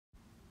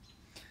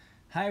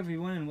Hi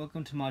everyone and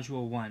welcome to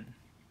Module 1.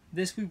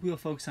 This week we will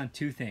focus on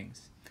two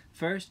things.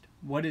 First,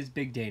 what is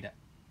big data?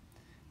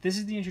 This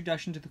is the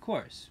introduction to the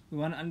course. We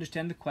want to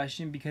understand the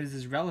question because it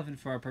is relevant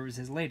for our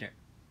purposes later.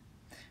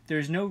 There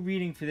is no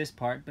reading for this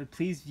part, but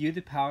please view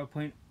the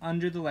PowerPoint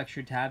under the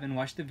lecture tab and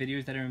watch the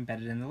videos that are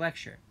embedded in the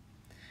lecture.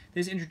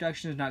 This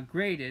introduction is not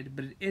graded,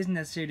 but it is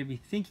necessary to be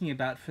thinking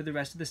about for the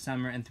rest of the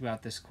summer and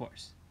throughout this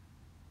course.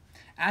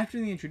 After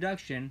the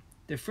introduction,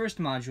 the first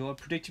module,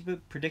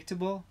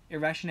 Predictable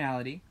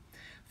Irrationality,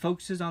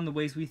 focuses on the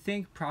ways we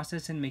think,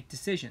 process, and make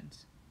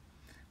decisions.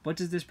 What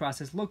does this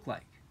process look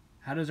like?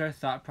 How does our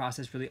thought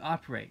process really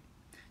operate?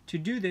 To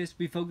do this,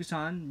 we focus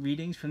on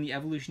readings from the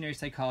evolutionary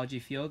psychology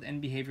field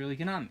and behavioral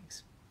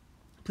economics.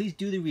 Please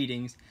do the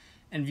readings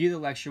and view the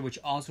lecture, which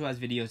also has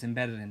videos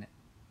embedded in it.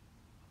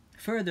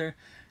 Further,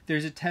 there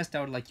is a test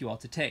I would like you all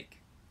to take.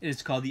 It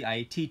is called the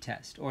IAT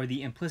test, or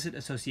the Implicit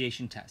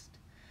Association Test.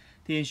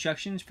 The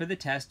instructions for the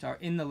test are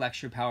in the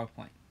lecture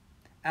PowerPoint.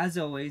 As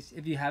always,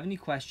 if you have any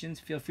questions,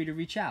 feel free to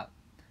reach out.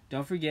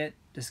 Don't forget,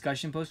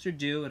 discussion posts are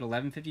due at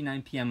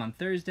 11:59 p.m. on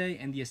Thursday,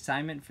 and the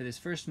assignment for this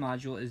first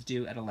module is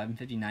due at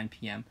 11:59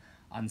 p.m.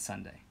 on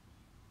Sunday.